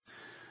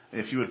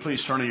If you would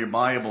please turn in your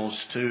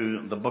Bibles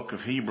to the book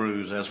of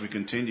Hebrews as we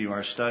continue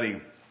our study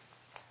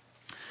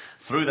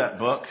through that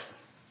book.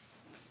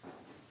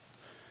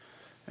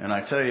 And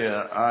I tell you,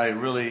 I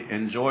really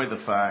enjoy the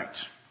fact,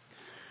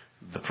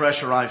 the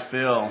pressure I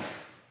feel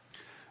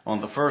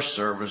on the first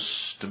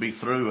service to be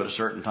through at a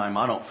certain time.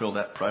 I don't feel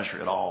that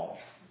pressure at all.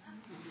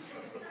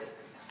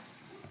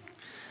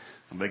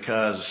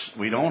 Because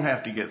we don't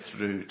have to get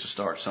through to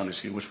start Sunday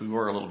school, which we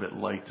were a little bit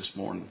late this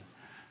morning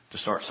to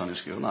start Sunday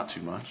school, not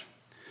too much.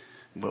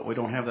 But we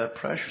don't have that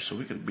pressure, so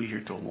we can be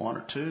here till 1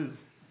 or 2.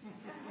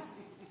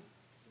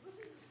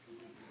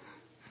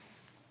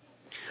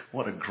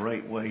 What a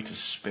great way to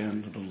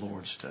spend the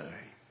Lord's Day.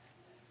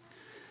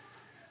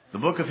 The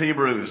book of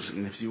Hebrews,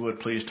 and if you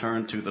would please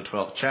turn to the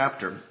 12th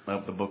chapter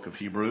of the book of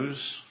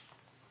Hebrews.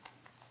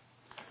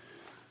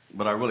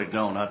 But I really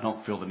don't. I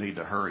don't feel the need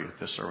to hurry at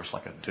this service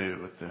like I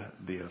do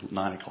at the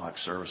 9 o'clock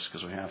service,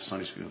 because we have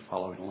Sunday school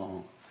following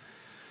along.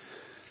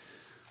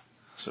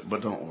 So,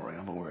 but don't worry,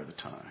 I'm aware of the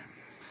time.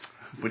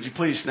 Would you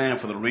please stand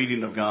for the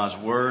reading of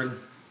God's Word?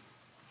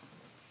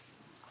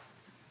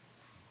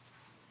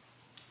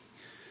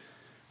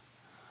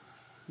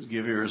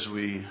 Give ear as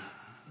we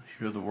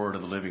hear the Word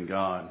of the living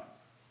God.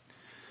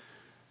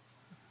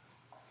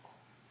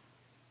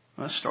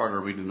 Let's start our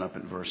reading up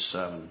at verse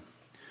 7.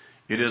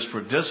 It is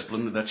for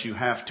discipline that you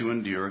have to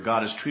endure.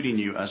 God is treating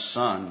you as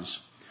sons.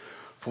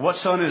 For what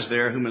son is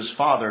there whom his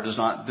father does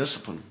not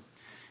discipline?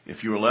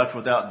 If you are left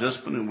without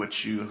discipline, in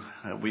which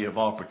we have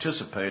all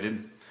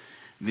participated,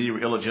 then you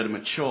are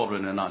illegitimate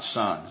children and not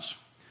sons.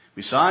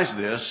 Besides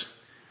this,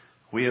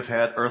 we have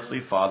had earthly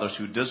fathers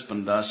who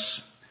disciplined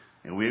us,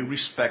 and we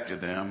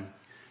respected them.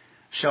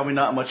 Shall we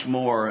not much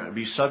more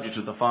be subject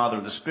to the Father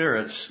of the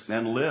spirits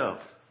and live?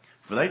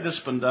 For they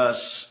disciplined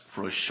us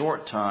for a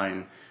short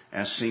time,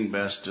 as seemed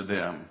best to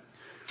them.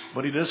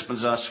 But he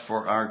disciplines us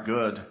for our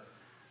good,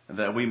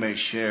 that we may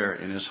share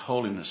in his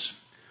holiness.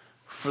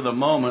 For the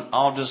moment,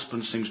 all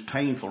discipline seems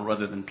painful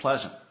rather than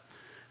pleasant,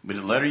 but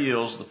it later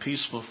yields the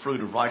peaceful fruit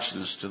of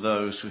righteousness to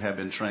those who have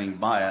been trained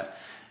by it.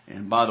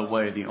 And by the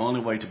way, the only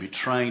way to be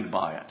trained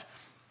by it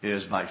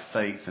is by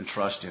faith and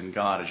trust in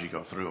God as you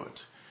go through it.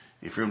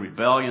 If you're in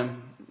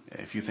rebellion,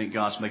 if you think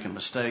God's making a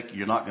mistake,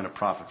 you're not going to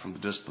profit from the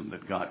discipline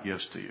that God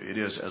gives to you. It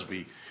is as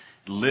we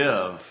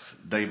live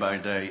day by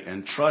day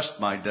and trust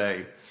by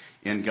day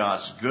in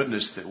God's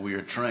goodness that we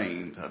are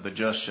trained. The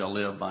just shall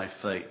live by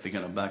faith.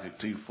 Again, Habakkuk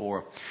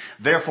 2:4.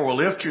 Therefore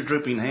lift your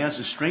drooping hands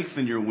and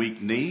strengthen your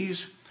weak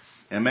knees,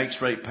 and make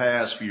straight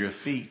paths for your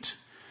feet,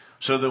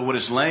 so that what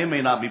is lame may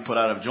not be put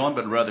out of joint,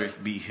 but rather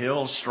be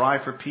healed.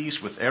 Strive for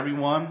peace with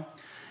everyone,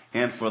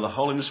 and for the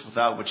holiness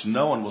without which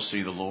no one will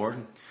see the Lord.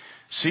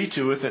 See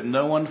to it that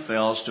no one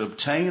fails to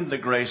obtain the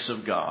grace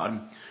of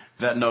God,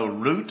 that no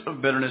root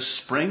of bitterness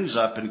springs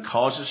up and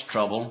causes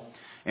trouble,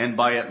 and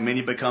by it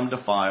many become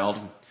defiled,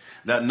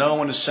 that no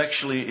one is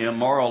sexually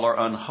immoral or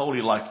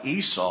unholy like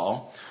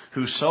Esau,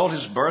 who sold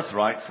his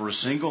birthright for a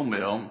single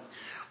meal.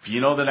 For you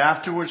know that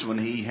afterwards, when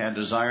he had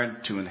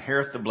desired to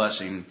inherit the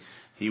blessing,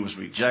 he was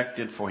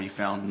rejected, for he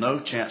found no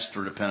chance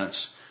to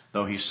repentance,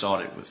 though he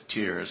sought it with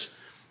tears.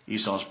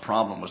 Esau's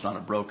problem was not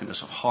a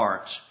brokenness of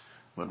heart,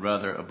 but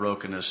rather a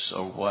brokenness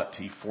of what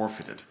he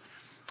forfeited.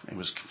 He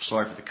was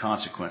sorry for the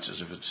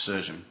consequences of his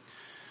decision,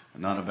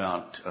 not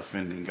about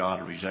offending God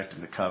or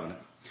rejecting the covenant.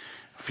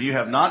 For you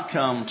have not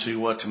come to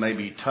what may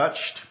be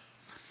touched,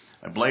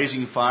 a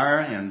blazing fire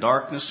and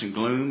darkness and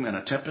gloom and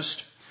a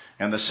tempest,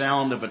 and the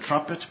sound of a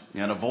trumpet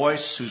and a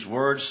voice whose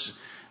words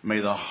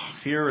may the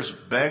hearers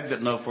beg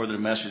that no further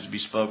message be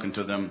spoken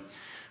to them,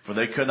 for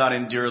they could not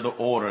endure the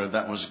order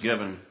that was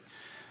given.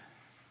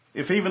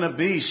 If even a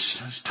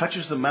beast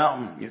touches the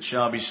mountain, it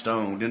shall be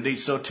stoned. Indeed,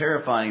 so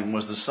terrifying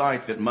was the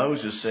sight that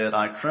Moses said,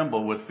 I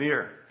tremble with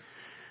fear.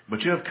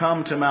 But you have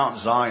come to Mount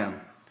Zion,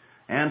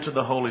 and to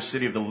the holy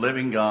city of the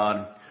living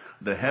God,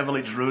 the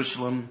heavenly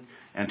Jerusalem,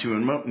 and to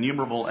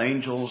innumerable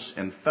angels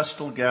in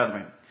festal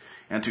gathering,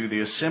 and to the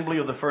assembly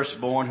of the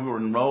firstborn who are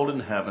enrolled in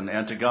heaven,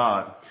 and to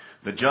God,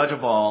 the judge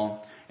of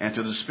all, and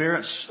to the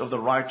spirits of the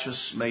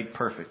righteous made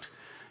perfect,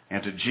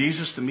 and to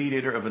Jesus, the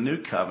mediator of a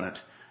new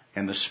covenant,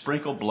 and the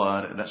sprinkled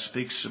blood that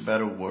speaks a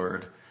better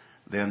word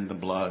than the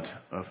blood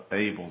of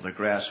Abel. The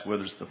grass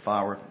withers, the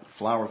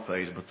flower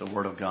fades, but the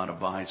word of God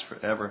abides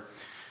forever.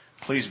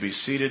 Please be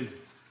seated.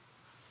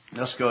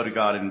 Let's go to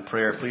God in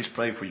prayer. Please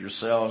pray for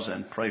yourselves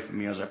and pray for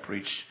me as I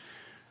preach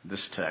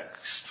this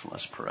text.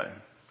 Let's pray.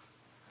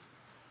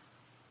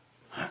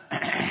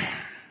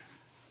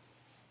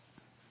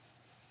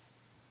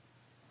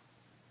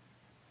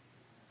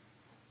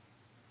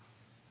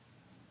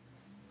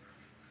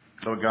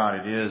 Oh God,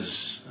 it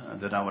is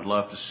that I would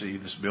love to see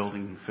this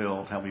building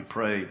filled. How we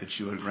pray that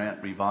you would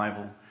grant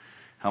revival.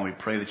 How we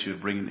pray that you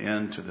would bring an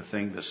end to the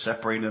thing that's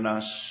separating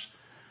us,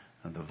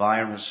 the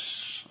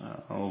virus.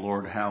 Oh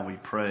Lord, how we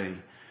pray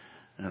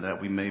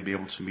that we may be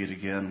able to meet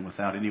again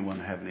without anyone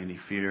having any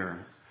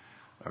fear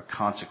or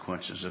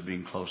consequences of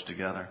being close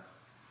together.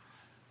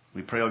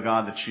 We pray, oh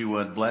God, that you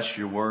would bless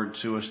your word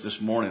to us this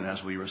morning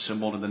as we are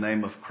assembled in the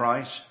name of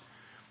Christ.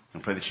 I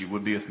pray that you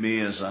would be with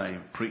me as I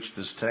preach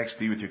this text,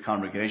 be with your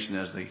congregation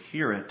as they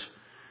hear it.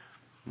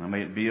 And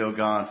may it be, O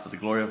God, for the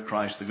glory of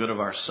Christ, the good of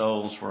our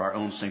souls, for our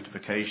own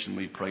sanctification,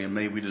 we pray. And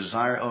may we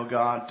desire, O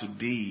God, to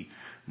be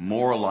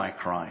more like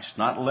Christ,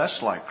 not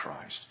less like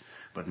Christ,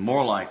 but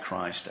more like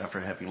Christ after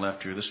having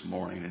left here this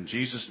morning. In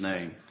Jesus'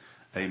 name,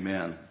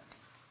 amen.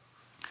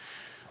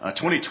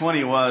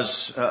 2020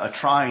 was a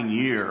trying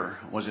year,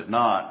 was it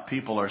not?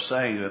 People are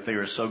saying that they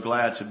are so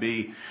glad to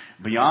be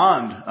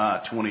beyond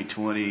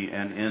 2020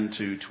 and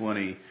into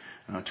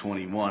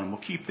 2021.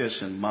 We'll keep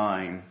this in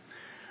mind.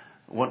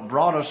 What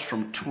brought us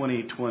from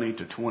 2020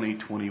 to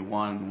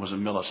 2021 was a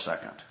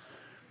millisecond.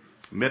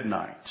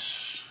 Midnight,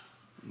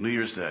 New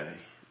Year's Day,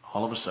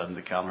 all of a sudden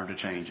the calendar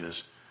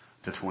changes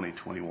to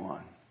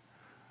 2021.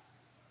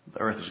 The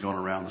earth is going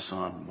around the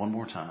sun one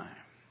more time,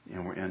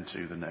 and we're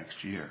into the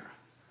next year.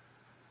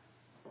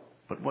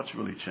 But what's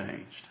really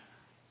changed?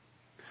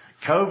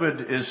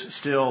 COVID is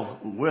still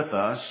with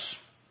us.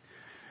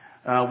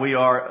 We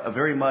are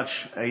very much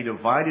a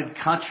divided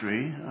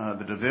country.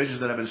 The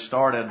divisions that have been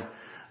started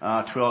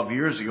 12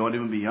 years ago and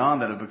even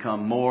beyond that have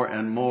become more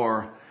and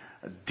more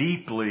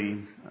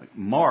deeply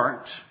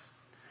marked.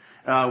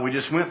 We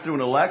just went through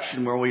an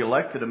election where we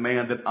elected a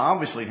man that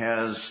obviously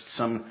has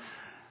some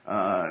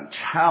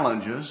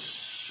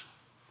challenges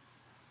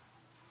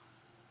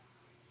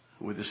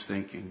with his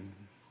thinking.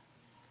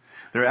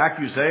 There are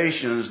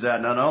accusations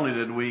that not only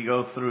did we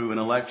go through an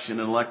election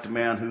and elect a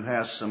man who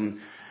has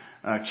some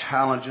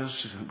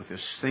challenges with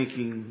his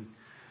thinking,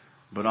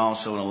 but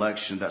also an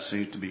election that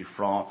seems to be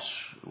fraught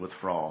with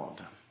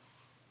fraud.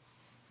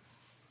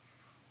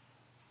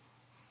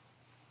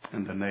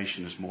 And the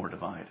nation is more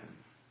divided.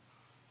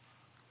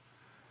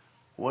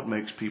 What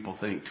makes people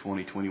think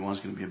 2021 is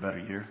going to be a better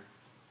year?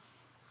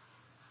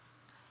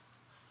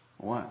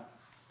 What?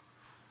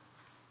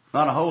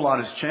 Not a whole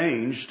lot has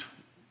changed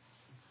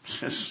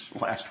since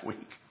last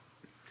week.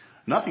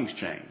 Nothing's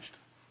changed.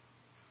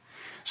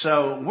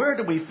 So where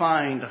do we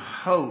find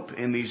hope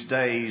in these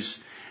days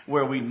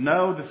where we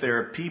know that there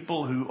are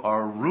people who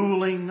are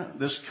ruling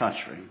this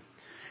country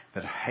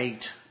that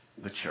hate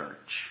the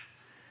church?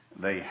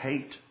 They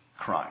hate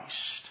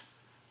Christ.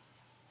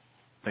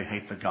 They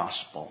hate the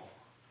gospel.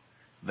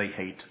 They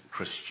hate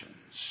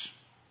Christians.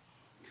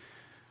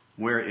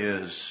 Where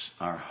is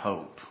our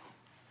hope?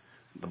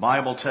 The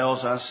Bible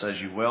tells us,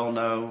 as you well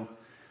know,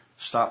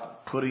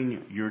 stop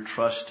putting your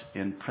trust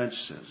in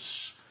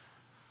princes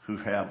who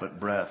have but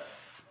breath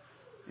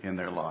in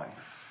their life.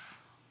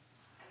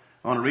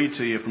 I want to read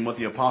to you from what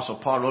the Apostle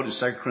Paul wrote in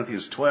 2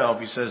 Corinthians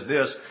 12. He says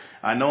this,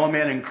 I know a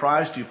man in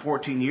Christ who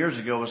 14 years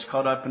ago was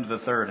caught up into the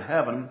third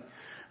heaven,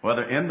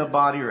 whether in the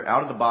body or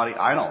out of the body,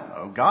 I don't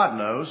know. God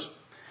knows.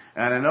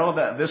 And I know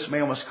that this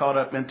man was caught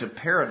up into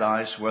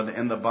paradise, whether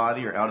in the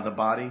body or out of the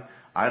body,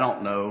 I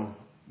don't know.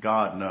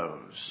 God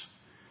knows.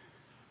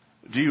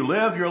 Do you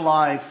live your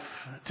life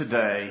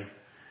today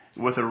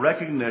with a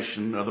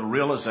recognition or the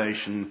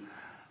realization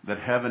that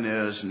heaven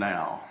is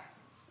now,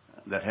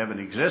 that heaven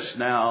exists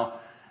now,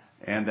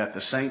 and that the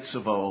saints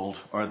of old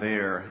are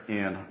there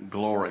in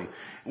glory?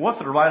 What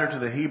the writer to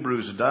the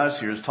Hebrews does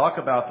here is talk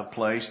about the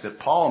place that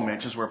Paul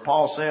mentions, where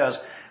Paul says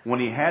when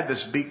he had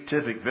this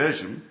beatific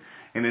vision,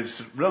 and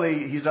it's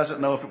really, he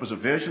doesn't know if it was a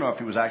vision or if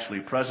he was actually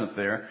present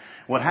there.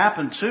 What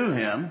happened to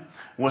him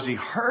was he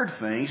heard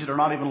things that are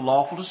not even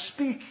lawful to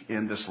speak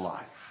in this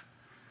life.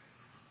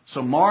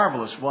 So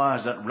marvelous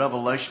was that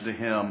revelation to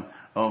him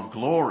of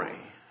glory.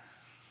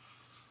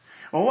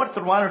 Well, what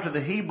the writer to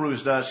the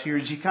Hebrews does here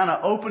is he kind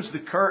of opens the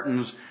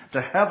curtains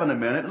to heaven a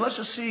minute. And let's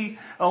just see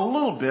a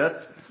little bit,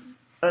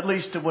 at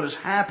least, to what is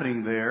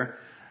happening there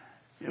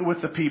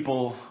with the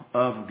people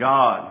of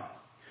God.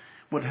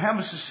 Would have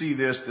us to see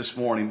this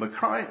morning, but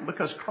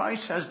because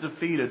Christ has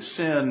defeated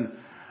sin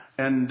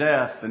and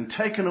death and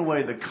taken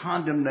away the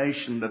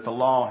condemnation that the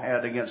law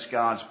had against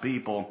God's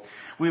people,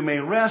 we may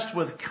rest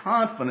with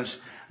confidence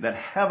that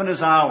heaven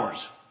is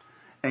ours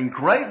and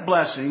great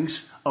blessings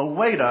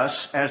await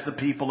us as the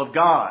people of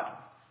God.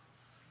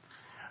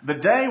 The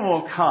day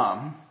will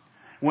come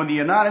when the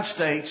United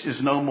States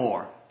is no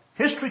more.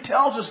 History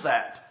tells us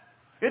that.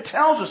 It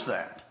tells us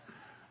that.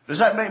 Does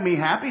that make me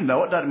happy?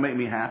 No, it doesn't make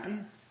me happy.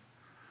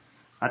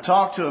 I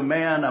talked to a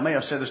man, I may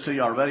have said this to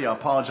you already, I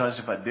apologize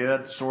if I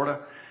did, sort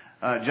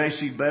of.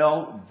 J.C.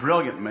 Bell,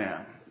 brilliant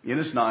man, in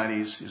his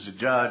 90s. He was a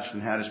judge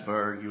in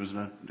Hattiesburg. He was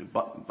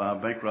a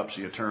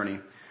bankruptcy attorney.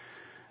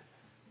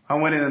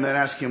 I went in and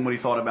asked him what he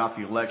thought about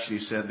the election.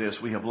 He said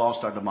this, we have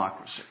lost our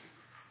democracy.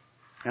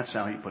 That's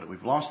how he put it.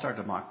 We've lost our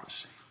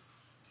democracy.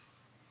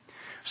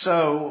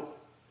 So,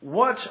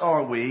 what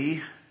are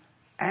we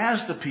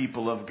as the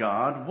people of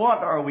God? What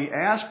are we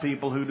as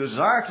people who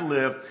desire to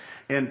live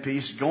in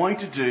peace going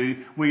to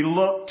do? We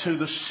look to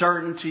the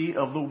certainty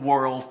of the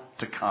world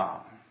to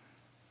come.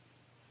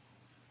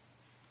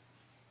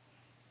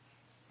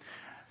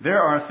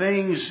 There are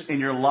things in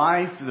your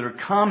life that are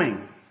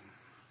coming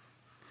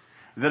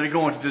that are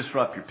going to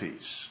disrupt your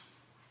peace.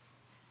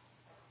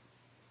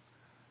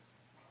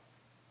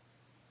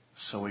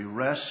 So we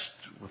rest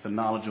with the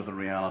knowledge of the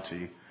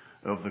reality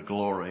of the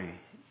glory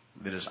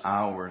that is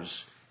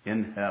ours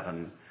in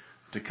heaven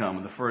to come.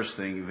 And the first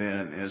thing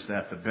then is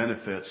that the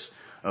benefits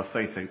of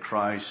faith in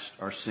Christ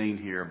are seen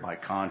here by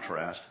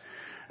contrast.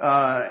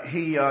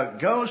 He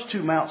goes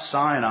to Mount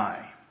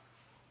Sinai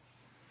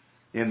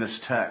in this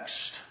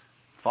text.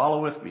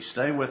 Follow with me.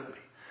 Stay with me.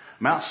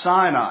 Mount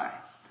Sinai,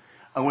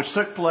 which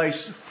took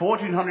place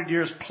 1,400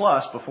 years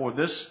plus before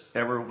this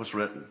ever was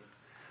written.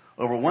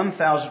 Over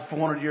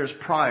 1,400 years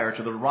prior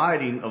to the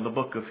writing of the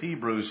book of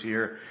Hebrews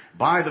here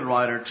by the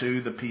writer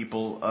to the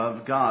people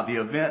of God.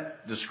 The event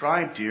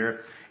described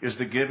here is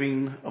the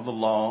giving of the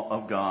law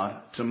of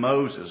God to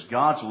Moses.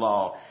 God's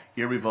law,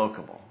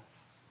 irrevocable.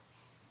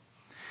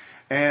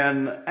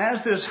 And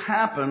as this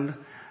happened,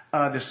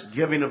 this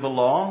giving of the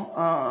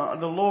law,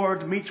 the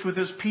Lord meets with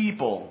His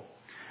people.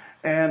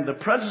 And the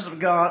presence of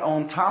God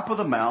on top of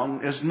the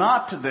mountain is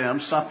not to them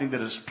something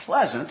that is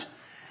pleasant,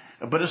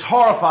 but is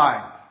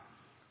horrifying.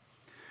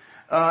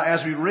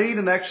 As we read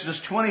in Exodus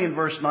 20 and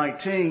verse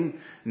 19,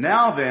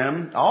 now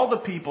then, all the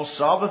people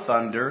saw the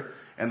thunder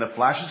and the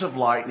flashes of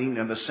lightning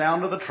and the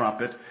sound of the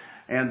trumpet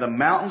and the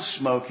mountain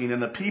smoking,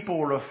 and the people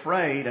were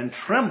afraid and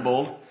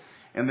trembled,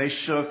 and they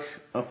shook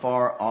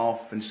afar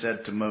off and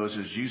said to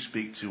Moses, you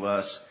speak to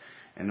us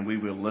and we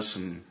will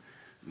listen.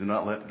 Do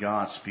not let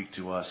God speak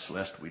to us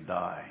lest we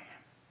die.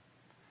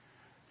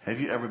 Have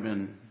you ever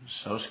been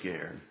so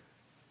scared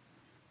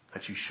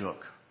that you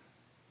shook?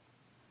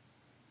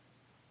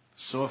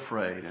 So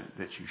afraid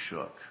that you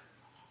shook?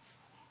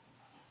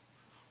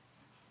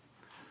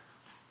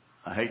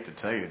 I hate to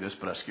tell you this,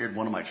 but I scared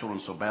one of my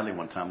children so badly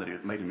one time that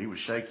it made him, he was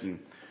shaking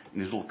in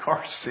his little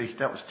car seat.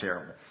 That was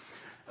terrible.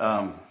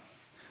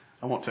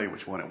 I won't tell you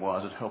which one it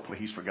was. Hopefully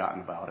he's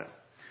forgotten about it.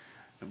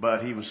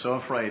 But he was so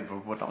afraid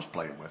of what I was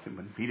playing with him,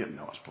 but he didn't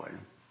know I was playing.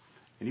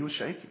 And he was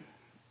shaking.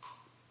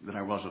 Then I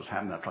realized what was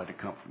happening. I tried to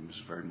comfort him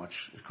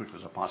as quickly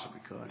as I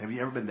possibly could. Have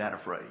you ever been that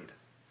afraid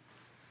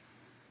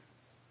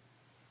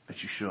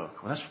that you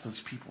shook? Well, that's what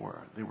those people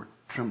were. They were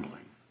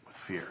trembling with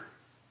fear.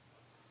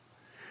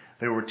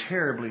 They were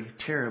terribly,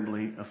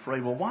 terribly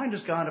afraid. Well, why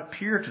does God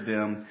appear to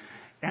them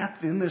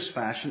in this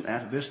fashion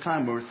at this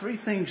time? There were three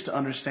things to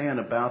understand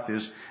about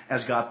this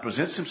as God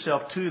presents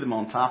Himself to them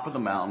on top of the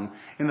mountain.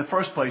 In the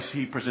first place,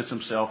 He presents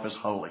Himself as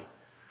holy.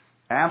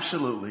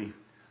 Absolutely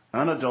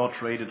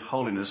unadulterated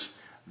holiness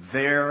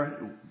there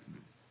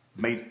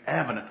made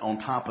evident on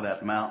top of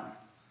that mountain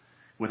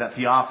with that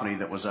theophany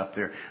that was up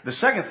there. The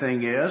second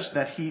thing is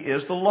that He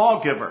is the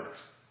lawgiver.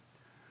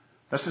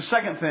 That's the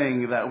second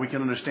thing that we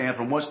can understand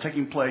from what's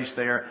taking place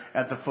there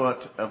at the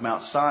foot of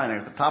Mount Sinai,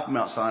 at the top of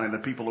Mount Sinai. The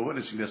people are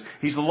witnessing this.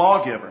 He's the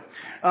lawgiver.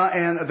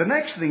 And the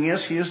next thing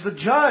is He is the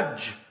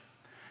judge.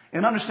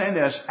 And understand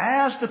this,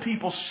 as the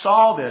people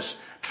saw this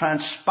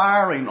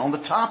transpiring on the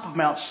top of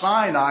Mount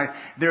Sinai,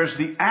 there's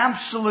the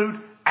absolute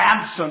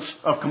absence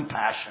of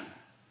compassion.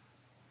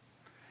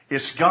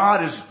 It's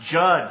God as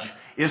judge.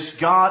 It's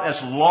God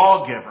as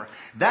lawgiver.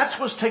 That's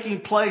what's taking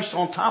place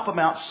on top of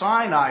Mount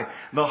Sinai.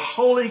 The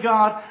Holy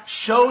God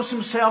shows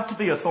Himself to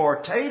be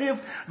authoritative.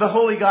 The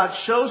Holy God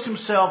shows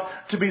Himself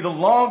to be the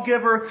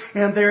lawgiver.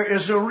 And there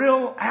is a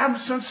real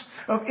absence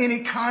of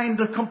any kind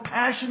of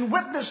compassion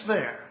witnessed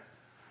there.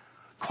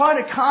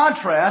 Quite a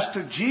contrast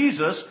to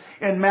Jesus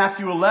in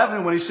Matthew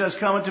 11 when He says,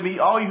 come unto me,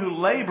 all you who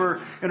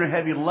labor and are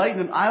heavy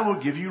laden, and I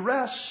will give you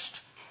rest.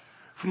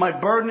 For my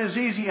burden is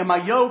easy and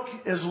my yoke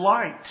is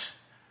light.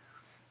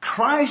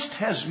 Christ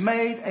has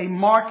made a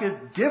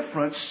marked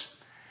difference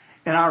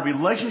in our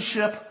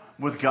relationship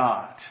with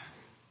God.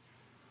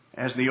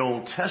 As the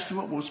Old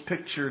Testament was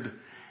pictured,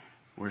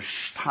 were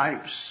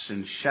types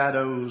and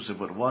shadows of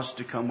what was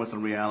to come with the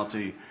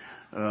reality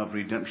of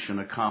redemption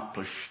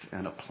accomplished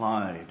and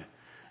applied,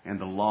 and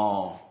the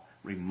law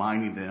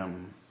reminding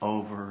them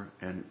over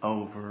and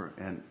over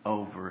and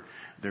over,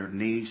 there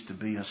needs to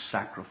be a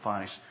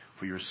sacrifice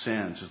for your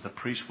sins. As the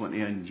priest went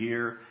in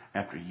year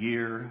after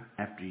year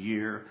after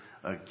year,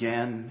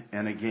 again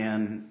and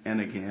again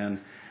and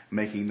again,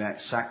 making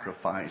that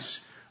sacrifice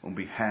on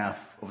behalf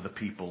of the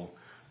people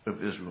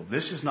of Israel.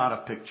 This is not a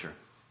picture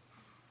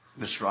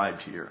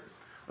described here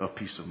of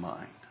peace of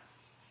mind.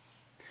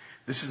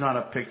 This is not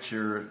a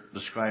picture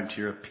described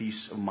here of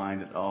peace of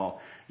mind at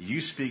all.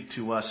 You speak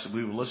to us and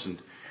we will listen.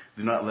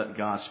 Do not let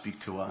God speak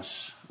to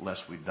us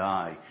lest we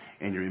die.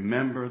 And you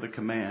remember the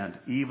command,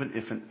 even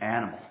if an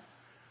animal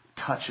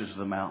touches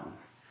the mountain,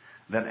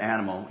 that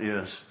animal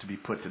is to be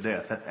put to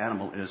death. That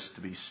animal is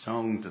to be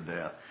stoned to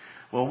death.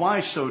 Well,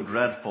 why so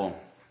dreadful?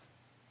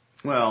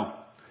 Well,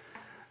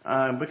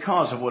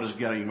 because of what is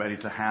getting ready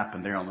to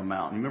happen there on the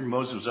mountain. Remember,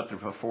 Moses was up there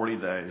for 40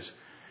 days.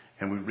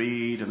 And we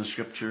read in the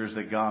Scriptures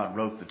that God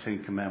wrote the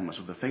Ten Commandments.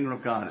 With the finger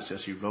of God, it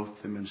says He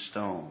wrote them in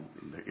stone.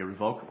 They're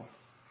irrevocable.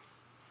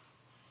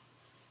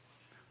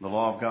 The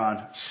law of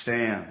God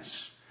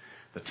stands.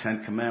 The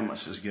Ten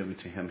Commandments is given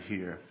to him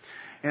here.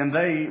 And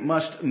they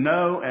must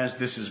know, as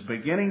this is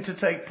beginning to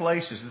take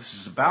place, as this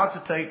is about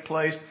to take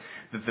place,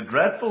 that the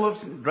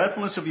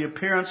dreadfulness of the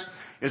appearance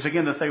is,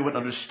 again, that they would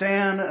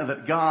understand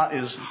that God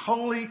is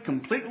wholly,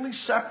 completely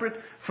separate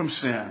from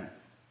sin.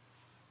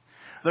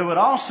 they would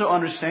also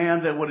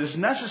understand that what is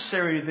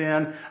necessary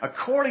then,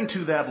 according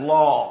to that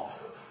law,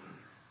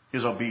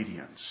 is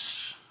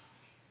obedience.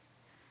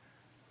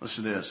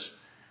 Listen to this.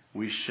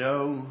 We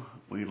show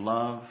we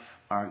love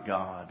our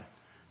God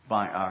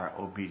by our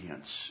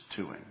obedience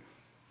to Him.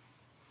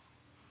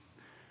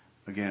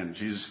 Again,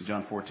 Jesus in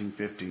John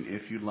 14:15,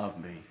 if you love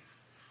me,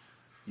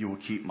 you will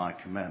keep my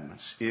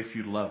commandments. If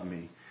you love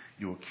me,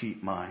 you will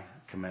keep my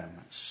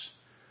commandments.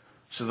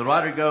 So the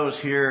writer goes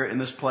here in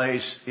this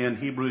place in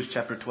Hebrews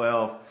chapter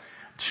 12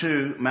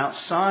 to Mount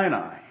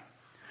Sinai.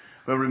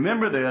 But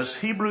remember this,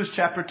 Hebrews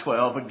chapter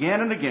 12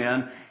 again and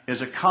again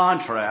is a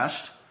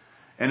contrast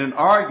and an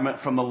argument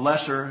from the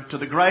lesser to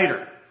the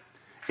greater.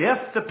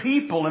 If the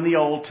people in the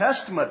Old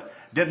Testament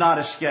did not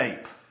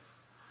escape,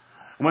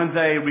 when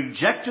they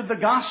rejected the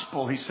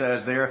gospel, he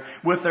says there,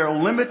 with their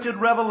limited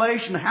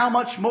revelation, how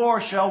much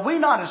more shall we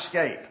not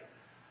escape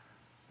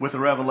with the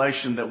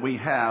revelation that we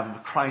have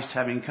of Christ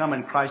having come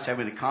and Christ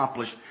having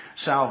accomplished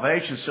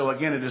salvation? So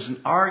again, it is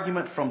an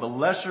argument from the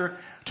lesser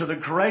to the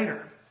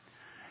greater.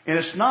 And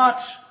it's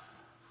not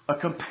a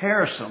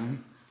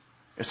comparison,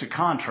 it's a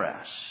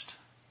contrast.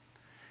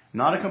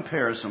 Not a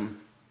comparison,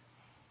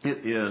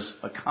 it is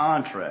a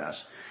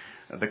contrast.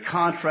 The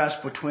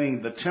contrast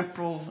between the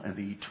temporal and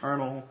the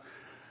eternal,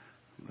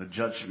 the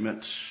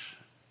judgment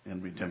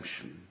and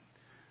redemption.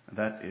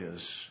 That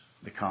is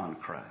the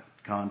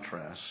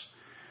contrast.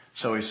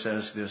 So he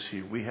says this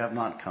here, we have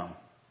not come.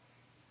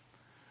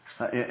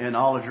 In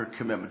all of your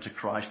commitment to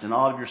Christ, in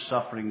all of your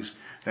sufferings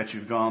that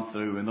you've gone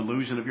through, and the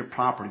losing of your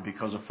property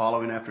because of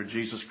following after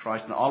Jesus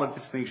Christ, and all of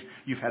these things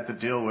you've had to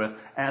deal with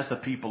as the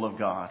people of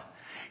God,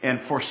 and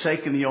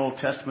forsaking the Old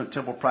Testament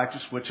temple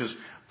practice, which is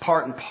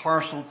part and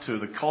parcel to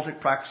the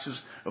cultic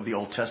practices of the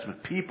Old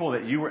Testament people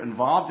that you were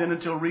involved in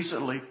until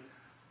recently,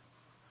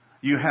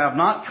 you have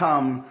not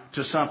come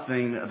to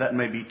something that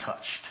may be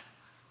touched.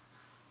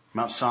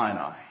 Mount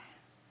Sinai.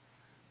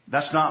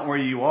 That's not where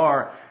you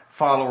are,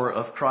 follower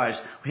of Christ.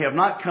 We have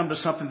not come to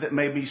something that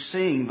may be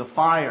seen, the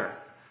fire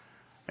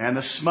and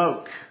the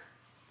smoke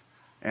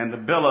and the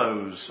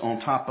billows on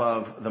top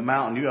of the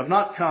mountain. You have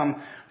not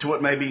come to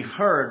what may be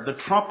heard, the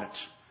trumpet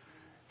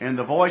and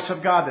the voice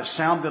of God that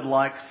sounded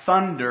like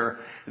thunder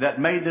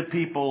that made the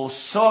people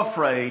so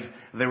afraid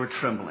they were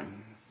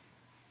trembling.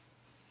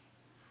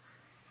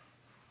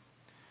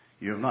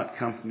 You have not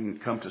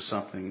come to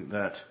something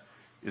that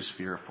is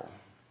fearful.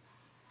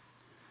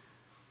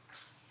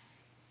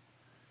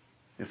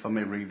 If I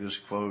may read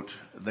this quote,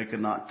 they could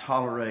not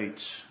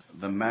tolerate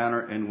the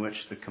manner in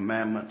which the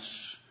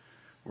commandments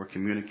were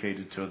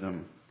communicated to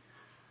them,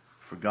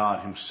 for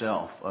God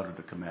Himself uttered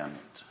the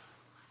commandment.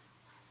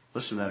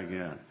 Listen to that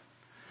again.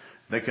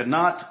 They could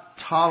not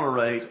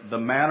tolerate the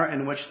manner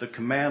in which the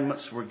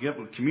commandments were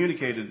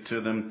communicated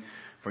to them,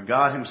 for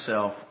God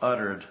Himself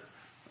uttered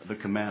the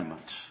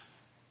commandment.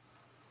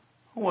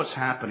 What's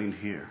happening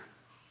here?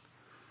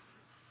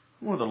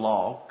 Well, the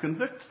law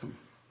convicted them.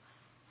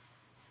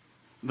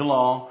 The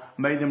law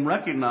made them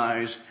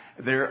recognize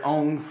their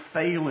own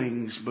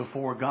failings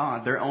before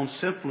God, their own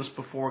sinfulness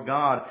before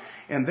God.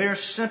 And they're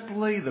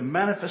simply the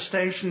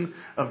manifestation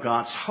of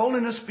God's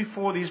holiness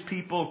before these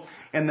people,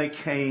 and they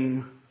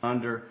came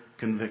under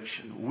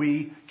conviction.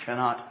 We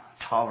cannot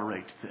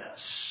tolerate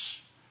this.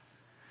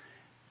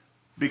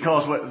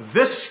 Because what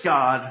this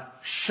God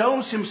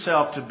shows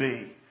Himself to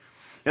be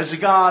is a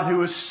God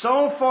who is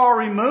so far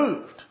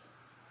removed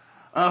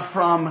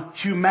from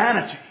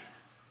humanity,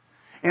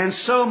 and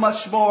so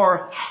much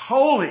more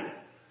holy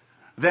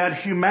than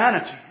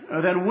humanity,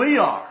 than we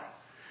are,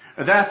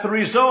 that the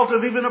result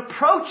of even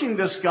approaching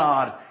this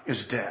God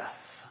is death.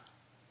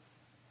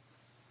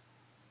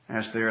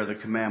 As there, the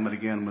commandment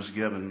again was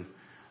given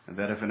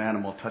that if an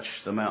animal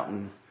touched the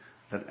mountain,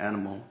 that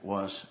animal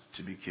was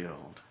to be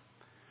killed.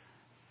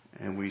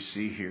 And we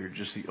see here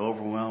just the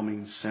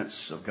overwhelming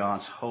sense of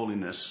God's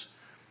holiness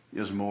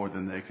is more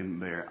than they can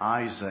bear.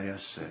 Isaiah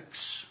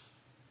 6.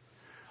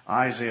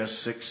 Isaiah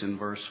 6 in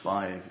verse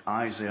 5.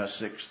 Isaiah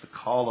 6, the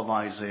call of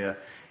Isaiah.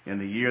 In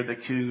the year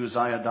that King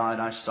Uzziah died,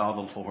 I saw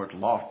the Lord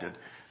lofted,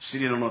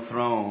 seated on a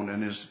throne,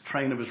 and His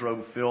train of His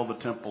robe filled the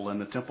temple,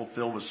 and the temple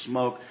filled with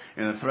smoke,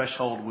 and the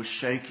threshold was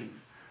shaking.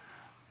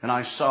 And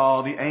I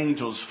saw the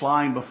angels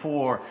flying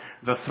before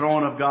the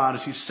throne of God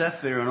as He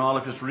sat there in all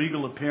of His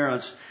regal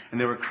appearance. And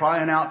they were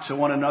crying out to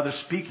one another,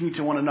 speaking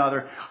to one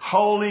another,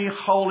 Holy,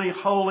 holy,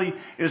 holy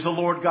is the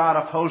Lord God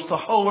of hosts. The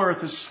whole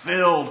earth is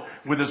filled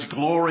with His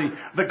glory,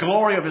 the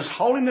glory of His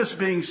holiness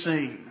being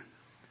seen.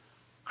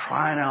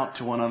 Crying out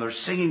to one another,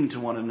 singing to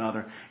one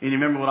another. And you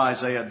remember what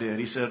Isaiah did?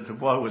 He said,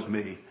 woe is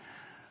me.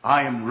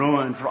 I am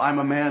ruined, for I'm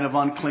a man of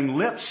unclean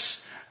lips,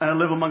 and I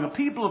live among a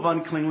people of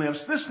unclean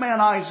lips. This man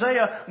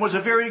Isaiah was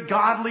a very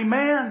godly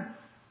man.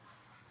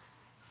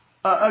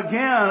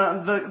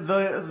 Again,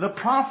 the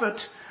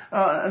prophet,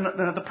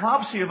 the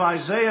prophecy of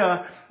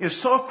Isaiah is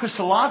so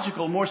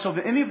Christological, more so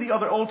than any of the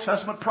other Old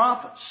Testament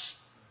prophets.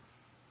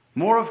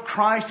 More of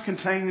Christ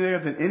contained there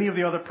than any of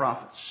the other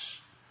prophets.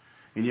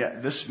 And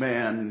yet this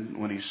man,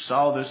 when he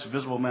saw this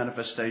visible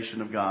manifestation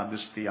of God,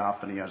 this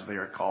theophany as they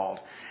are called,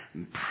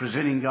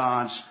 presenting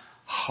God's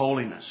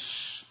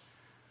holiness.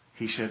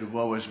 He said,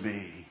 woe is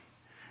me.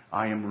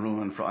 I am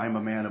ruined, for I am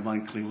a man of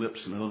unclean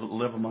lips, and I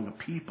live among a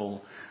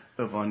people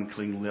of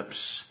unclean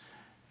lips.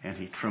 And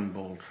he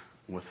trembled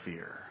with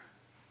fear.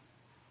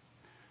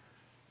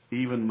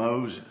 Even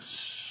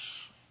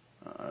Moses,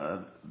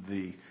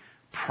 the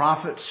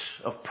prophet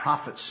of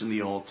prophets in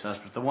the Old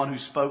Testament, the one who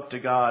spoke to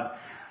God,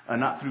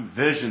 not through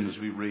visions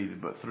we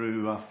read, but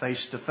through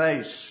face to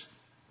face,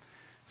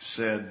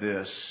 said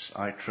this,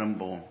 I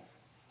tremble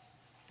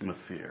with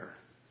fear.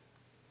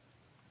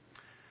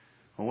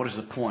 Well, what is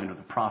the point of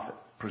the prophet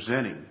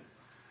presenting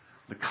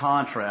the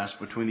contrast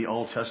between the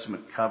Old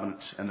Testament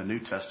covenant and the New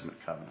Testament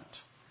covenant?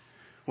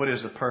 What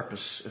is the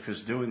purpose of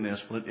his doing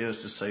this? Well, it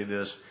is to say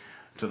this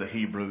to the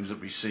Hebrews that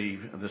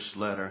receive this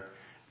letter.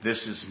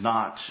 This is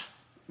not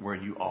where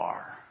you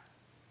are.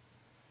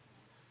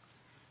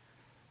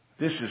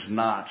 This is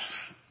not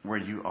where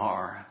you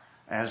are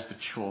as the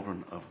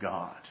children of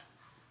God.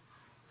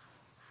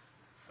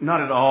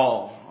 Not at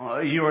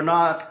all. You are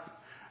not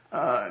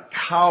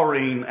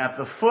cowering at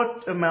the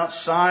foot of Mount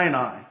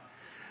Sinai.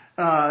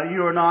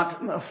 You are not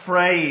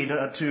afraid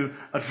to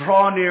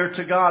draw near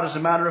to God. As a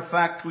matter of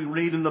fact, we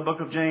read in the book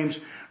of James,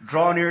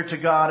 draw near to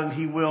God and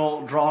He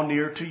will draw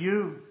near to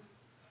you.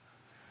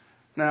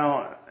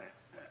 Now,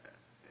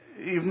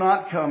 you've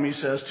not come, he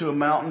says, to a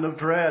mountain of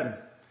dread,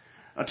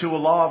 to a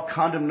law of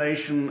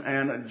condemnation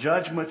and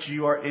judgment.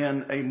 You are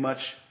in a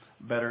much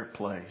better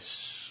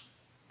place.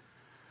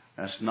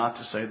 That's not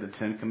to say the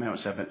Ten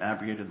Commandments have been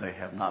abrogated. They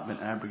have not been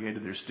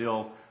abrogated. There's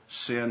still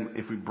sin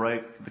if we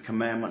break the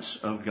commandments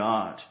of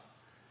God.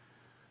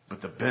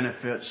 But the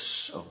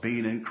benefits of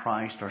being in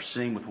Christ are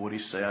seen with what he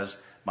says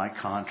by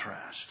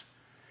contrast.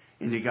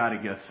 And you got to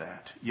get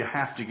that. You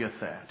have to get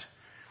that.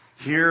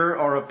 Here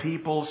are a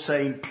people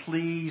saying,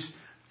 please,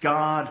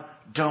 God,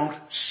 don't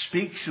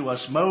speak to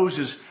us.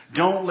 Moses,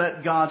 don't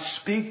let God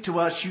speak to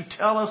us. You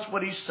tell us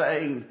what he's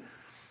saying.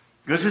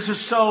 Because this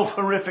is so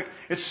horrific.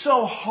 It's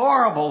so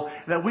horrible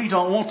that we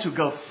don't want to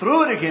go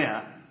through it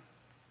again.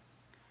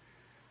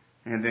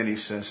 And then he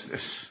says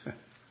this.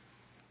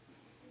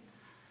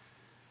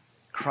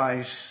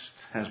 Christ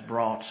has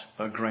brought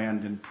a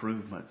grand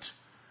improvement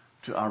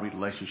to our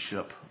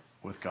relationship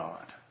with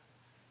God.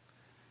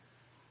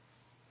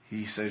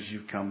 He says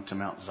you've come to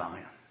Mount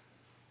Zion,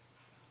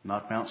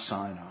 not Mount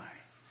Sinai.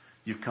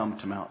 You've come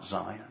to Mount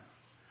Zion,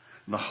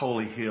 the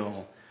holy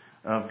hill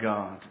of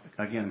God.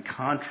 Again,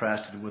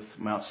 contrasted with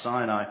Mount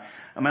Sinai.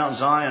 Mount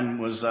Zion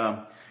was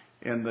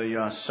in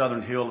the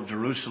southern hill of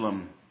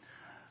Jerusalem,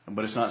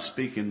 but it's not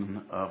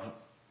speaking of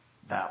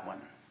that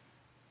one.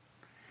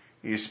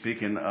 He's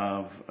speaking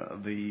of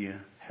the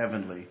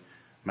heavenly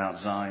Mount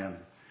Zion.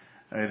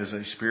 It is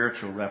a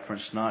spiritual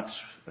reference, not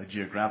a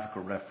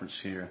geographical reference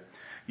here.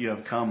 You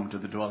have come to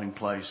the dwelling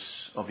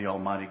place of the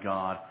Almighty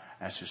God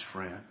as His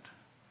friend,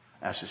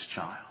 as His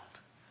child.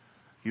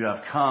 You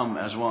have come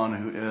as one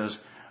who is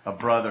a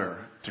brother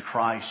to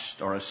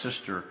Christ or a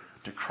sister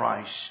to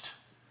Christ.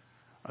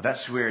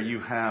 That's where you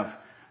have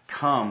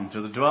come,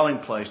 to the dwelling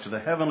place, to the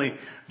heavenly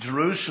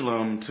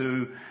Jerusalem,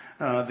 to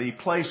the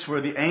place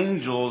where the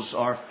angels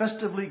are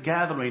festively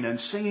gathering and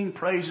singing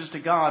praises to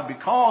God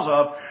because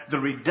of the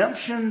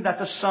redemption that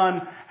the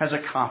Son has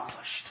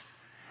accomplished.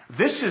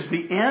 This is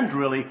the end,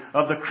 really,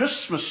 of the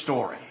Christmas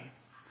story.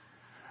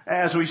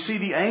 As we see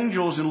the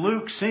angels in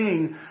Luke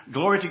singing,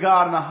 glory to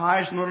God in the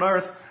highest and on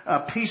earth,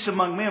 peace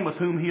among men with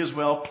whom He is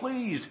well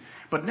pleased.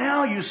 But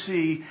now you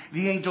see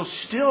the angels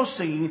still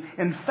singing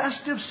in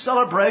festive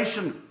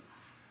celebration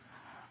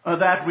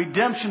that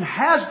redemption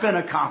has been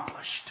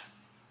accomplished.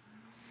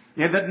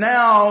 And that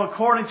now,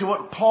 according to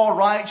what Paul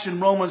writes in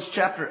Romans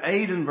chapter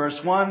 8 and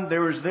verse 1,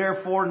 there is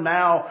therefore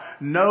now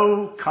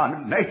no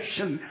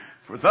condemnation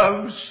for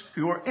those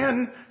who are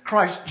in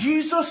Christ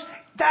Jesus.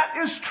 That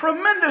is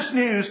tremendous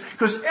news,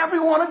 because every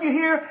one of you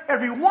here,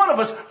 every one of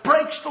us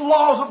breaks the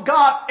laws of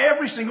God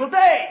every single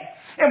day.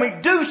 And we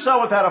do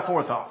so without a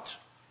forethought.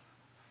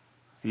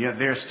 Yet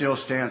there still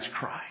stands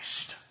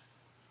Christ,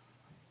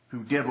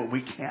 who did what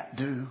we can't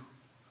do,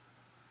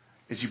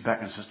 as He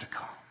beckons us to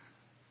come.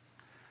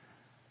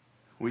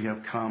 We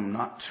have come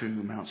not to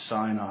Mount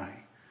Sinai,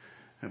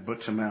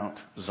 but to Mount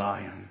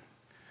Zion.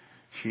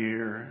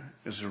 Here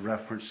is a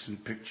reference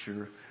and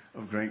picture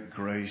of great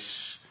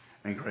grace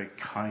and great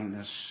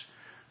kindness.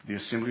 The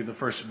assembly of the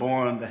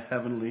firstborn, the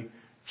heavenly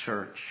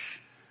church,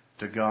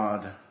 to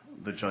God,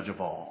 the judge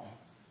of all.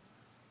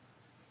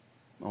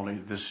 Only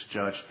this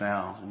judge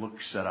now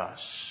looks at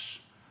us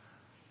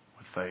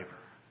with favor.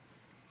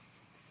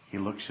 He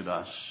looks at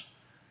us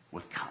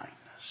with kindness.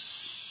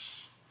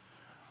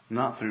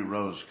 Not through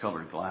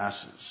rose-colored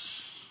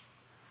glasses,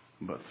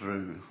 but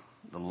through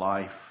the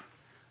life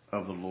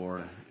of the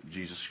Lord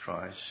Jesus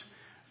Christ.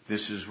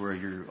 This is where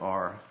you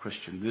are,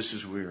 Christian. This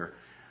is where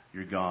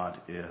your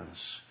God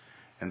is.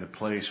 And the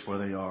place where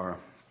they are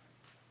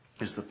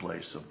is the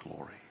place of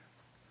glory.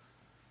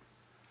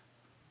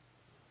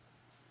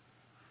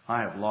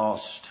 I have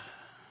lost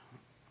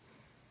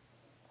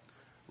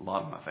a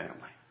lot of my family.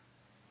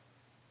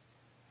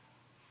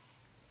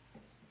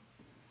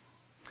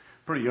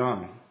 Pretty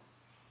young.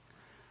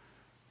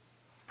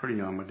 Pretty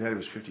young. My daddy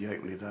was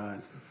 58 when he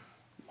died.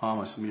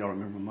 Mama, some of y'all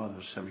remember my mother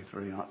was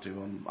 73, aunt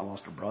too. I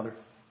lost her brother.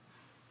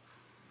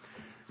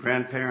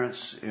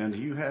 Grandparents, and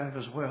you have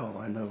as well.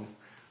 I know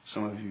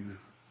some of you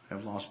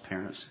have lost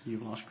parents.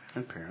 You've lost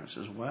grandparents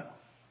as well.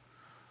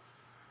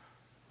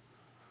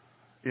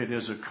 It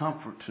is a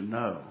comfort to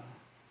know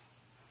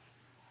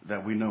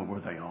that we know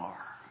where they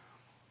are.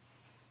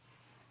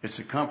 It's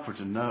a comfort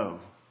to know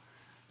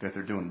that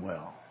they're doing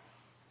well.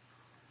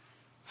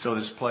 So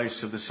this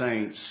place of the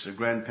saints, of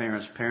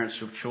grandparents,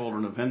 parents of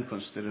children, of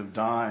infants that have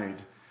died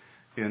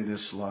in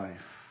this life.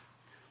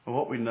 Well,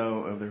 what we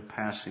know of their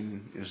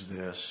passing is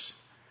this.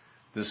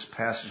 This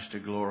passage to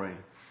glory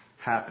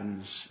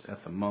happens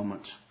at the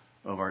moment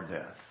of our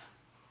death.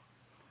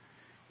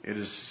 It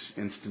is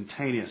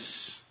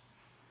instantaneous,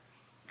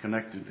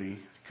 connected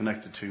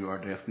to our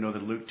death. We know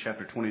that Luke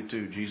chapter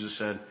 22, Jesus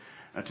said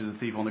to the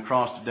thief on the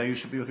cross, today you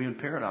shall be with me in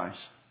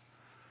paradise.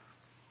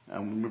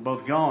 And when we're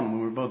both gone,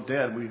 when we're both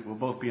dead, we will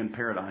both be in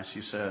paradise,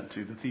 he said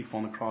to the thief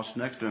on the cross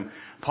next to him.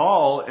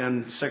 Paul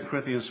in 2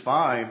 Corinthians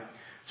 5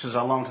 says,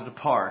 I long to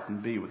depart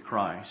and be with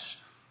Christ.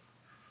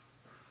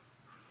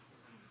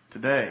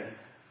 Today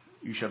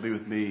you shall be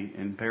with me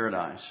in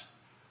paradise.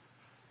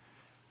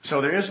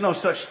 So there is no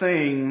such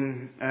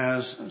thing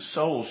as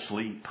soul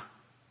sleep,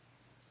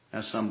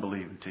 as some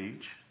believe and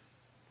teach.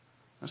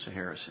 That's a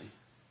heresy.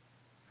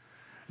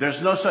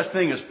 There's no such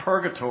thing as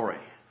purgatory.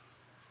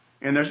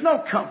 And there's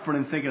no comfort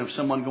in thinking of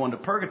someone going to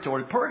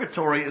purgatory.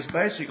 Purgatory is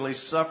basically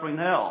suffering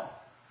hell.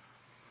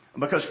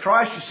 Because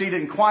Christ, you see,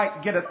 didn't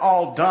quite get it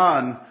all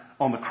done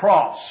on the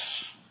cross.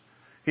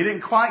 He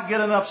didn't quite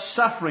get enough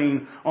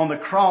suffering on the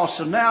cross.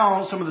 So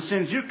now some of the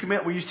sins you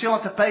commit, well, you still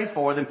have to pay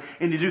for them.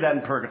 And you do that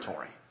in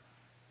purgatory.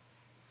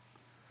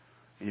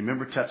 And you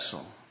remember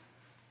Tetzel,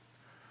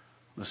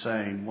 the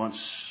saying once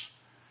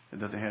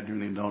that they had during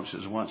the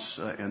indulgences, once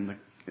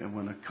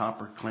when a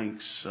copper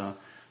clinks,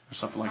 or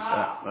something like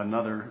that,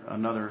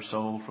 another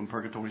soul from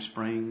purgatory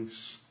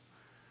springs.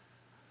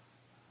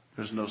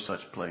 There's no such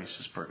place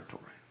as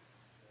purgatory.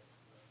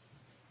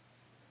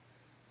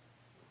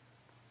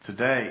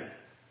 Today,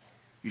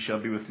 you shall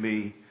be with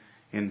me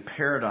in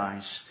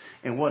paradise.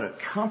 And what a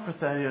comfort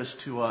that is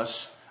to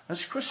us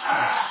as Christians.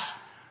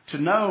 To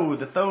know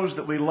that those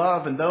that we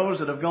love and those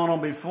that have gone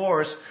on before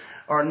us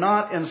are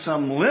not in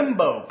some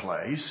limbo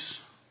place.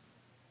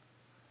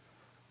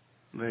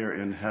 They are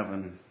in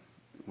heaven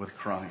with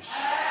Christ.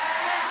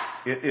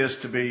 It is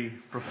to be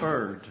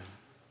preferred.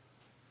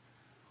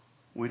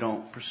 We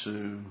don't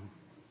pursue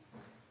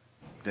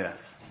death.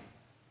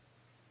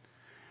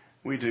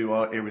 We do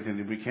everything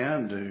that we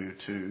can do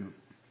to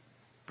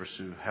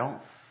pursue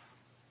health.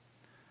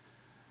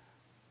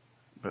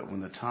 But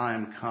when the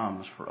time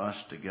comes for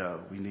us to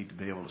go, we need to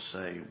be able to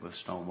say with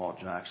Stonewall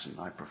Jackson,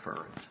 I prefer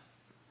it.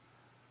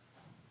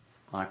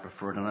 I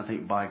prefer it. And I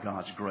think by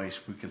God's grace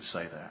we can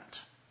say that.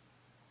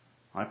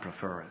 I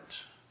prefer it.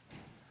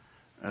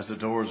 As the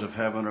doors of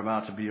heaven are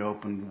about to be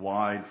opened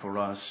wide for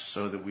us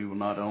so that we will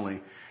not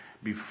only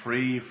be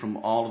free from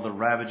all of the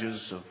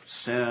ravages of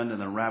sin and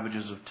the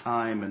ravages of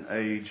time and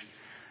age,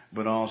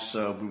 but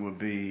also we will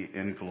be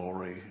in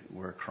glory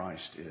where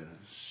Christ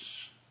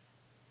is.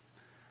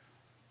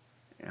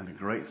 And the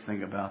great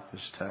thing about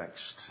this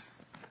text,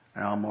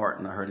 Al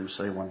Martin, I heard him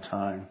say one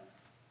time,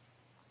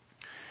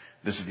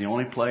 this is the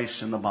only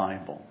place in the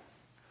Bible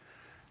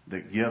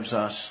that gives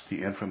us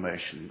the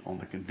information on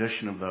the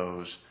condition of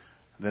those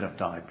that have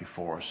died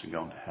before us and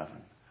gone to heaven.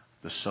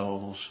 The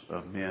souls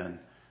of men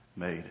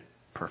made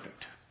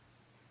perfect.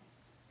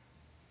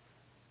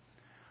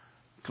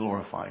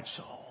 Glorified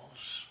souls.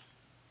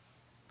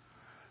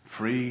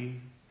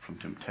 Free from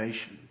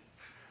temptation.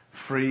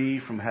 Free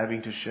from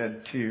having to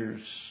shed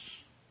tears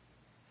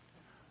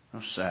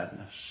of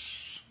sadness.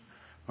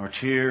 Or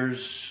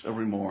tears of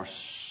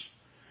remorse.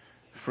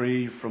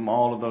 Free from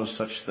all of those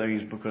such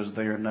things because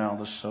they are now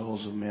the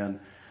souls of men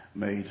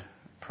made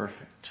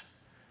perfect.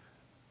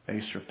 A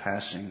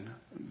surpassing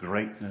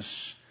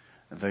greatness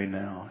they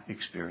now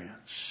experience.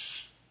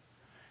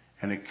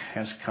 And it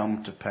has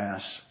come to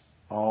pass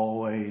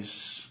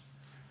always,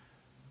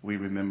 we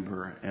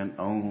remember, and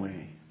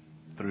only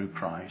through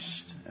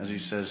Christ. As he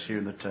says here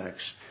in the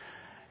text,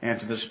 and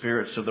to the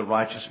spirits of the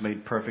righteous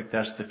made perfect,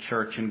 that's the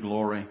church in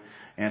glory,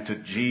 and to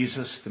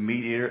Jesus, the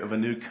mediator of a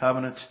new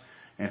covenant,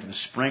 and to the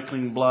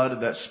sprinkling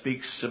blood that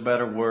speaks a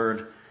better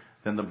word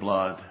than the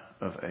blood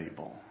of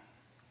Abel.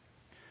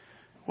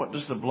 What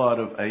does the blood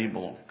of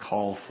Abel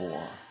call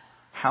for?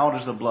 How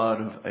does the blood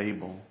of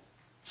Abel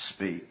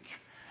speak?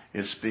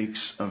 It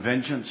speaks of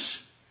vengeance.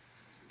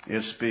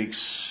 It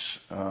speaks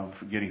of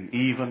getting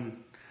even.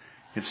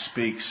 It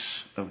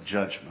speaks of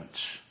judgment.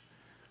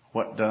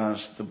 What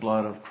does the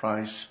blood of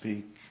Christ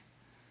speak?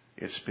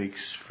 It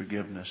speaks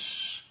forgiveness.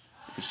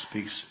 It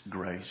speaks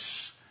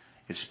grace.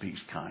 It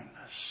speaks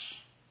kindness.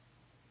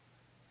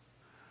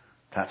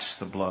 That's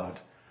the blood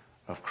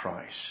of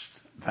Christ.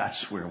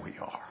 That's where we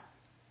are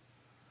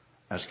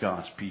as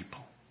God's people.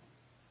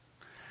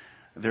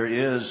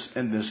 There is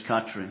in this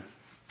country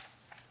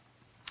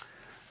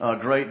a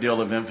great deal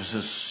of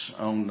emphasis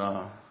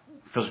on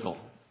physical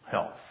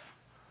health.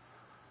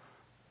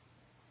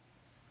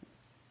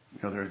 You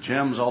know, there are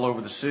gyms all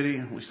over the city.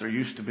 At least there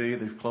used to be.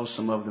 They've closed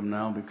some of them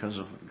now because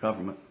of the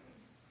government.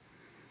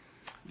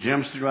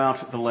 Gyms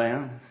throughout the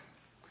land,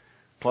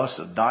 plus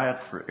a diet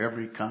for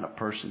every kind of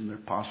person there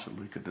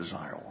possibly could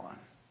desire one.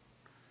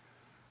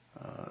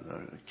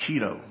 The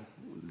keto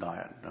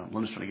diet.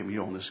 Linda's trying to get me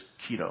on this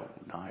keto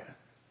diet.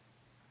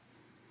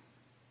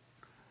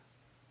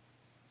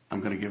 I'm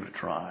going to give it a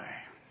try.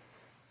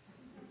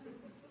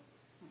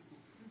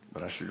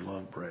 But I sure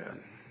love bread.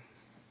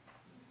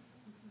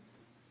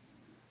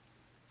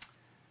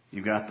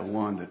 You got the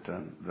one that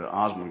the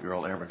Osmond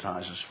girl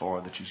advertises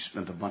for, that you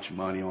spent a bunch of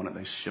money on it.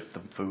 They ship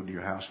the food to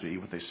your house to eat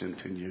what they send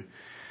to you.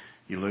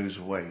 You lose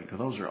weight.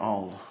 Those are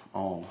all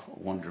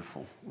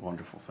wonderful,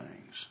 wonderful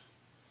things.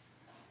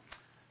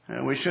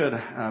 And we should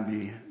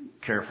be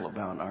careful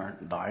about our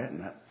diet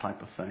and that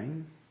type of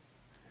thing.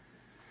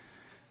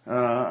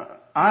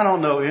 I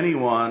don't know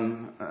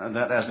anyone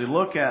that, as they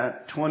look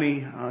at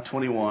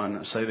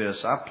 2021, say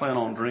this: I plan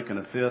on drinking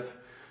a fifth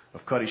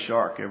of Cutty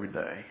Shark every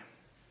day.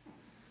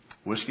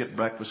 Whiskey at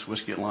breakfast,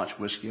 whiskey at lunch,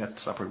 whiskey at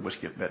supper,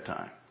 whiskey at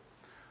bedtime.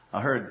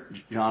 I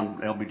heard John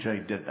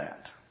LBJ did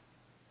that.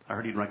 I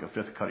heard he drank a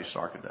fifth of Cutty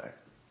Shark a day.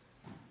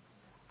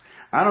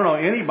 I don't know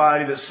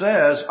anybody that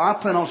says, I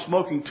plan on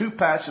smoking 2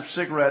 packs of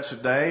cigarettes a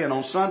day, and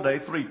on Sunday,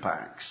 3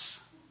 packs.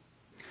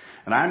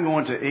 And I'm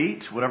going to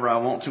eat whatever I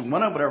want to,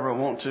 whatever I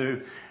want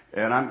to,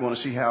 and I'm going to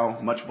see how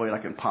much weight I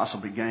can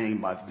possibly gain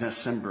by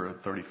December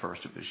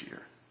 31st of this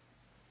year.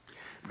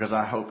 Because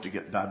I hope to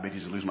get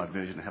diabetes and lose my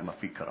vision and have my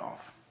feet cut off.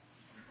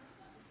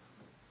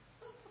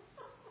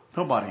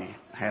 Nobody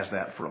has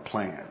that for a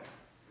plan.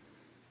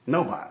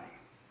 Nobody.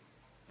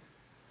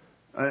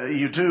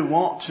 You do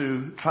want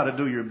to try to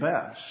do your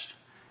best.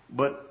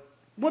 But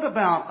what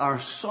about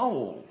our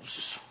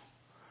souls?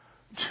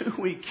 Do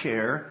we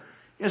care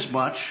as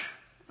much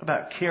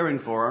about caring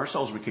for our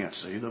souls? We can't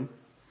see them.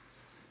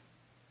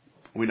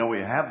 We know we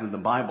have them. The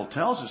Bible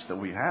tells us that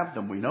we have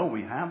them. We know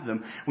we have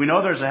them. We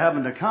know there's a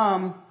heaven to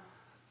come.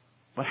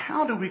 But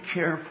how do we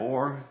care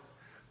for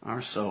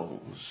our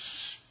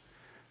souls?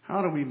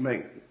 How do we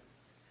make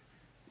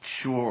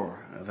sure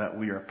that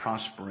we are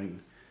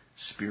prospering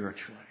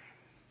spiritually?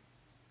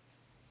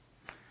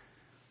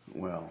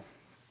 Well,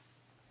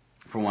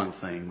 for one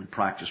thing, we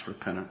practice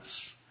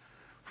repentance.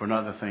 For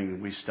another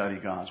thing, we study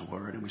God's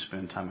Word and we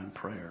spend time in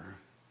prayer.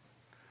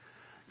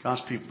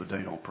 God's people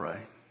today don't pray.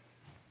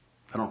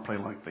 They don't pray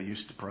like they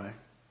used to pray.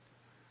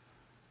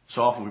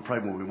 So often we pray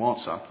when we want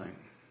something.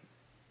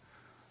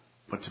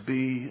 But to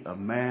be a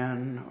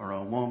man or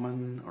a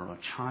woman or a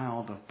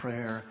child of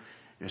prayer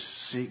is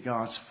to seek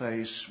God's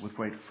face with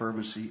great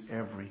fervency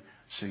every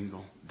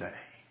single day.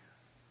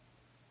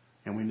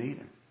 And we need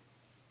Him.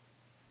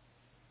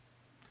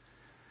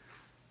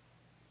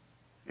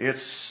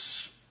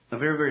 It's a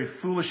very, very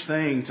foolish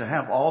thing to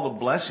have all the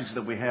blessings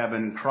that we have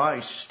in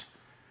Christ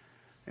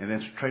and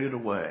then to trade it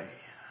away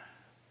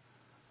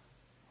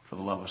for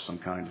the love of some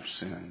kind of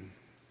sin.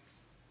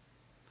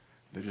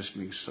 That just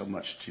means so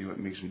much to you. It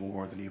means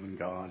more than even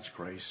God's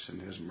grace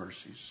and His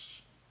mercies.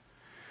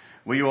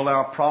 Will you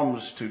allow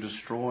problems to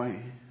destroy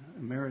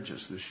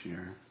marriages this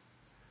year?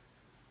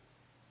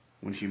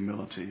 When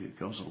humility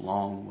goes a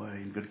long way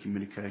in good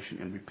communication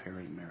in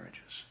repairing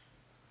marriages.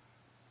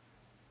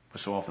 But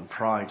so often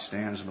pride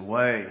stands in the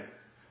way,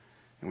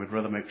 and we'd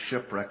rather make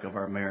shipwreck of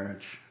our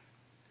marriage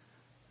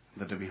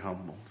than to be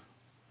humbled.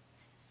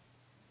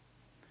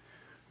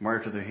 The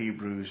word to the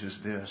Hebrews is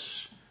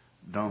this: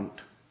 don't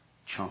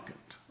chunk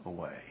it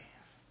away.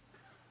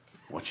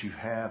 What you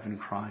have in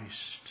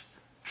Christ,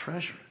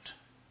 treasure it.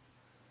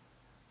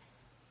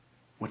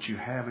 What you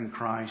have in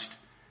Christ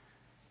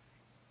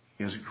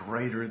is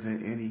greater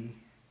than any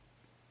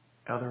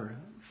other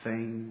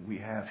thing we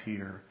have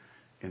here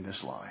in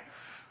this life.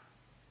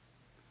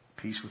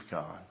 Peace with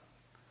God,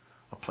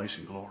 a place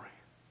in glory.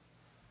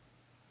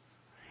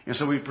 And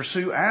so we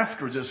pursue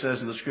afterwards, it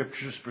says in the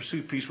Scriptures,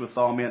 pursue peace with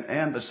all men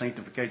and the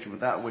sanctification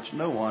without which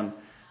no one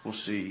will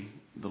see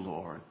the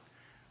Lord.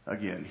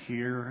 Again,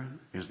 here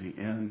is the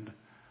end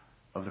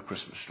of the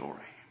Christmas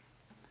story.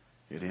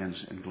 It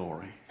ends in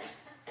glory,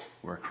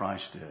 where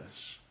Christ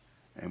is.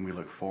 And we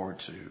look forward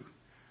to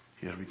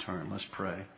His return. Let's pray.